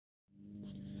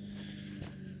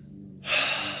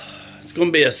It's going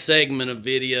to be a segment of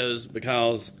videos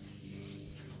because,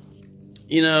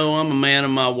 you know, I'm a man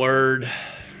of my word,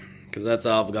 because that's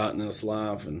all I've got in this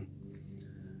life, and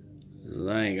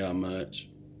I ain't got much.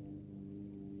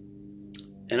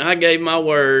 And I gave my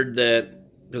word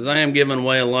that, because I am giving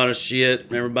away a lot of shit.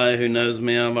 Everybody who knows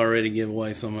me, I've already given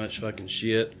away so much fucking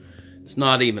shit. It's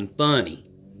not even funny.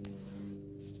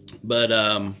 But,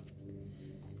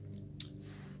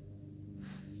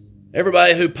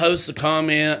 everybody who posts a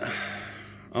comment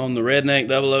on the Redneck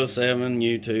 007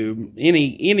 YouTube,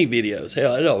 any videos,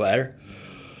 hell, it don't matter.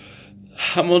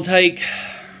 I'm going to take,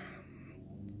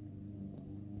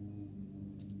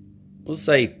 let's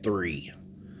say 3.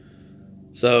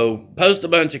 So, post a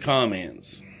bunch of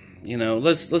comments. You know,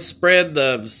 let's spread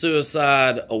the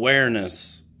suicide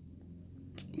awareness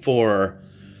for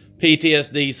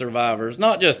PTSD survivors,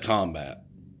 not just combat,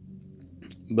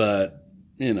 but,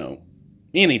 you know,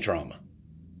 any trauma.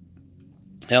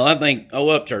 Hell, I think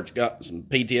Upchurch got some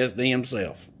PTSD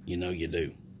himself. You know you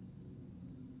do.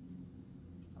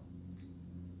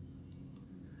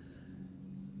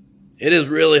 It is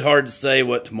really hard to say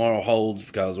what tomorrow holds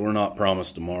because we're not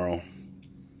promised tomorrow.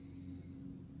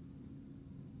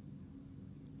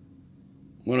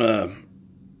 You know,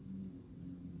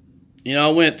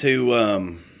 I went to,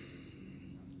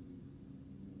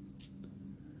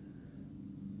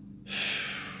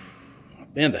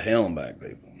 I've been to hell and back,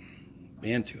 people.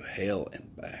 Been to hell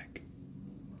and back.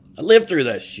 I lived through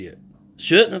that shit.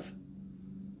 Shouldn't have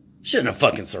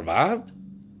fucking survived.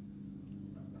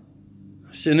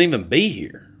 I shouldn't even be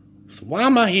here. So why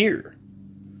am I here?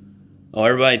 Oh,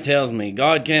 everybody tells me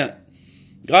God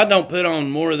don't put on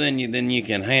more than you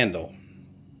can handle.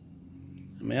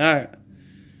 I mean, I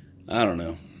don't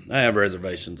know. I have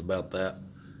reservations about that.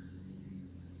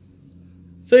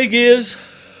 Thing is,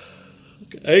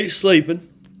 I ain't sleeping.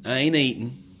 I ain't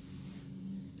eating.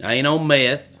 I ain't on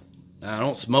meth. I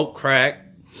don't smoke crack.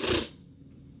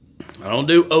 I don't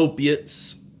do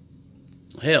opiates.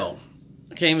 Hell,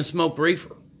 I can't even smoke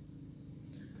reefer.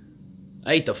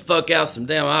 I ate the fuck out some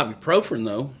damn ibuprofen,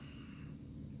 though.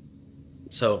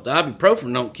 So if the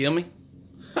ibuprofen don't kill me,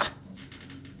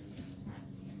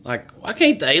 like, why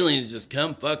can't the aliens just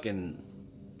come fucking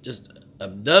just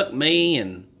abduct me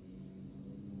and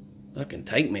fucking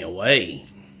take me away?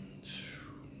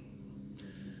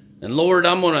 And Lord,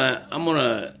 I'm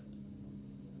gonna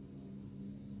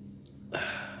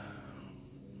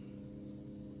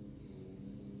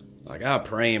like, I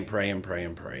pray and pray and pray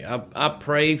and pray. I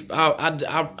pray.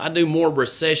 I do more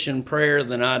recession prayer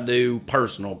than I do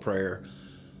personal prayer.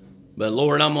 But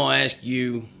Lord, I'm gonna ask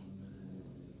you,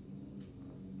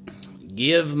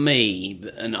 give me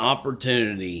an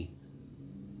opportunity.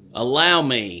 Allow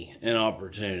me an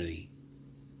opportunity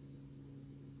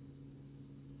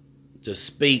to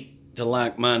speak to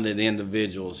like-minded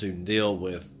individuals who deal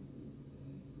with,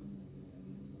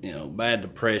 you know, bad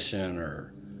depression,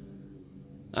 or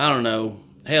I don't know.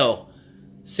 Hell,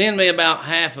 send me about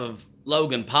half of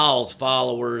Logan Paul's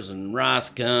followers and Rice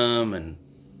Cum,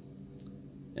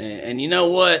 and you know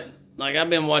what? Like, I've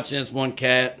been watching this one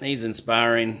cat. He's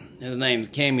inspiring. His name's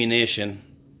Camunition.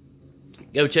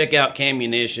 Go check out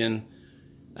Camunition.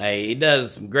 Hey, he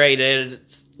does some great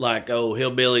edits, like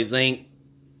Hillbillies Inc.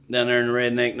 down there in the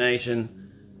Redneck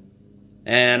Nation.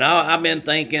 And I've been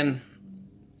thinking,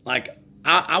 like,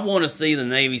 I want to see the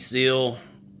Navy SEAL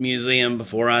Museum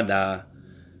before I die.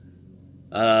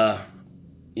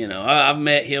 You know, I've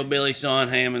met Hillbilly Sean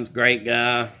Hammond's great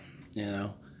guy, you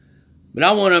know. But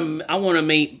I want to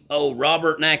meet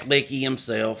Robert Naklicki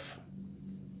himself.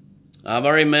 I've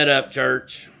already met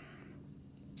Upchurch.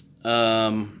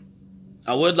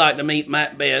 I would like to meet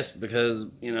Matt Best because,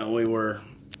 you know, we were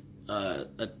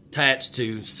attached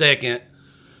to 2nd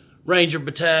Ranger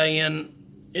Battalion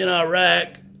in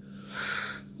Iraq.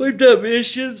 We've done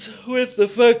missions with the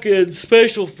fucking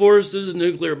Special Forces,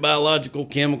 nuclear, biological,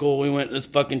 chemical. We went to this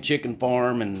fucking chicken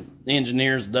farm and the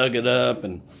engineers dug it up,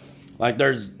 and like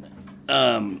there's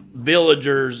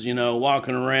villagers, you know,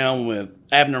 walking around with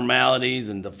abnormalities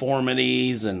and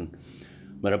deformities,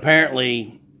 but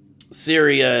apparently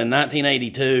Syria in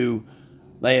 1982,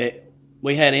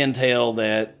 we had intel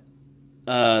that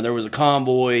there was a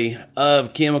convoy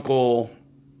of chemical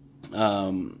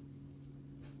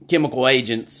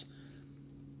agents,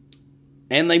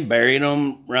 and they buried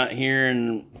them right here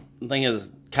in, I think it was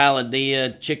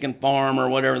Khalidiyah Chicken Farm or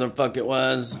whatever the fuck it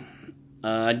was.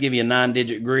 I'd give you a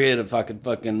 9-digit grid if I could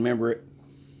fucking remember it.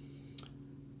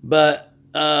 But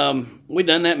we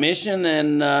done that mission,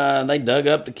 and they dug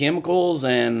up the chemicals,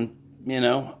 and, you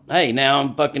know, hey, now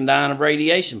I'm fucking dying of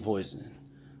radiation poisoning.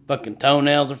 Fucking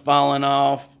toenails are falling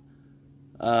off.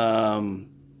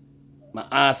 My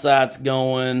eyesight's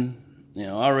going. You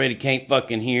know, I already can't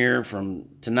fucking hear from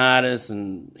tinnitus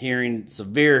and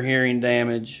severe hearing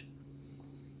damage.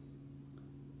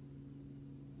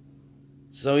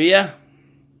 So yeah,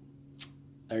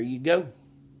 there you go.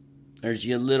 There's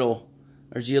your little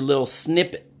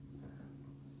snippet.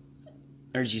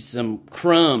 There's you some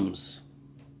crumbs.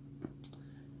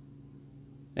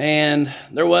 And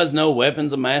there was no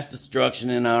weapons of mass destruction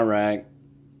in Iraq.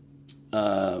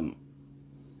 I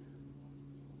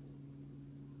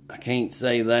can't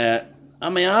say that. I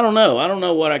mean, I don't know. I don't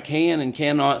know what I can and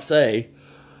cannot say.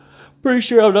 Pretty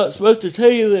sure I'm not supposed to tell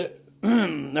you that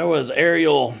there was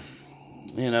aerial,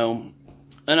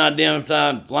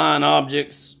 unidentified flying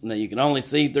objects that you can only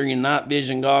see through your night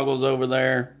vision goggles over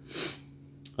there.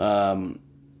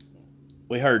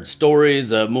 We heard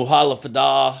stories of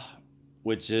Muhalafada,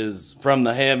 which is from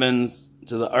the heavens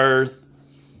to the earth.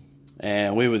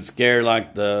 And we would scare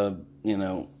like the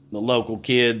local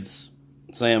kids,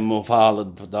 saying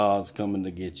Muhalafada is coming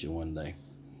to get you one day.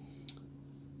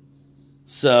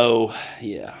 So,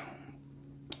 yeah.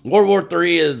 World War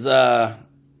III is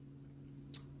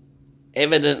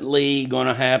evidently going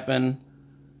to happen.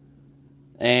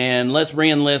 And let's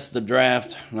reinstate the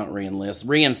draft.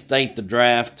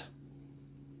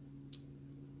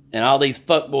 And all these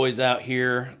fuckboys out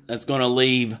here that's going to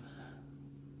leave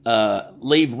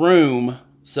room.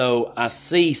 So I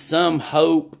see some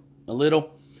hope, a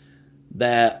little,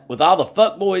 that with all the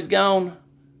fuckboys gone,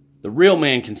 the real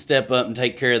men can step up and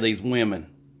take care of these women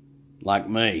like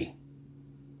me.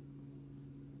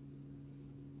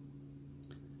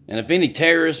 And if any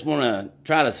terrorists want to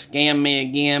try to scam me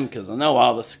again, because I know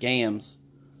all the scams,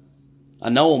 I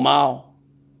know them all.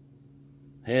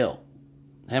 Hell,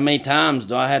 how many times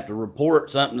do I have to report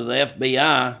something to the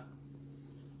FBI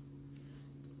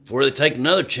before they take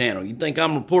another channel? You think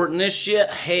I'm reporting this shit?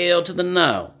 Hell to the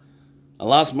no. I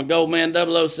lost my Goldman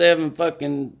 007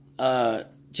 fucking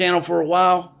channel for a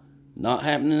while. Not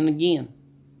happening again.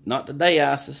 Not today,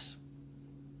 ISIS.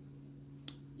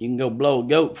 You can go blow a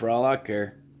goat for all I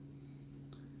care.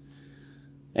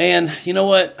 And you know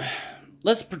what?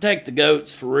 Let's protect the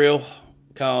goats for real.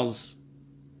 Because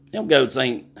them goats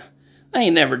ain't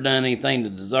never done anything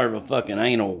to deserve a fucking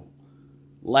anal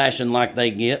lashing like they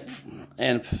get.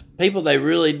 And people, they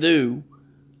really do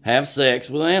have sex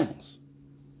with animals.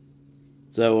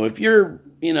 So if you're,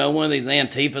 one of these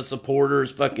Antifa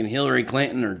supporters, fucking Hillary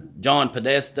Clinton or John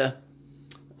Podesta,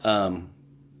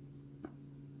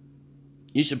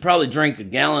 you should probably drink a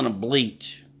gallon of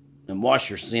bleach and wash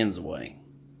your sins away.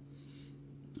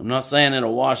 I'm not saying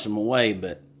it'll wash them away,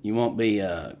 but you won't be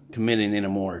committing any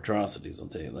more atrocities, I'll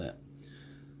tell you that.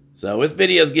 So this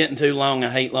video's getting too long. I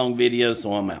hate long videos,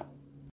 so I'm out.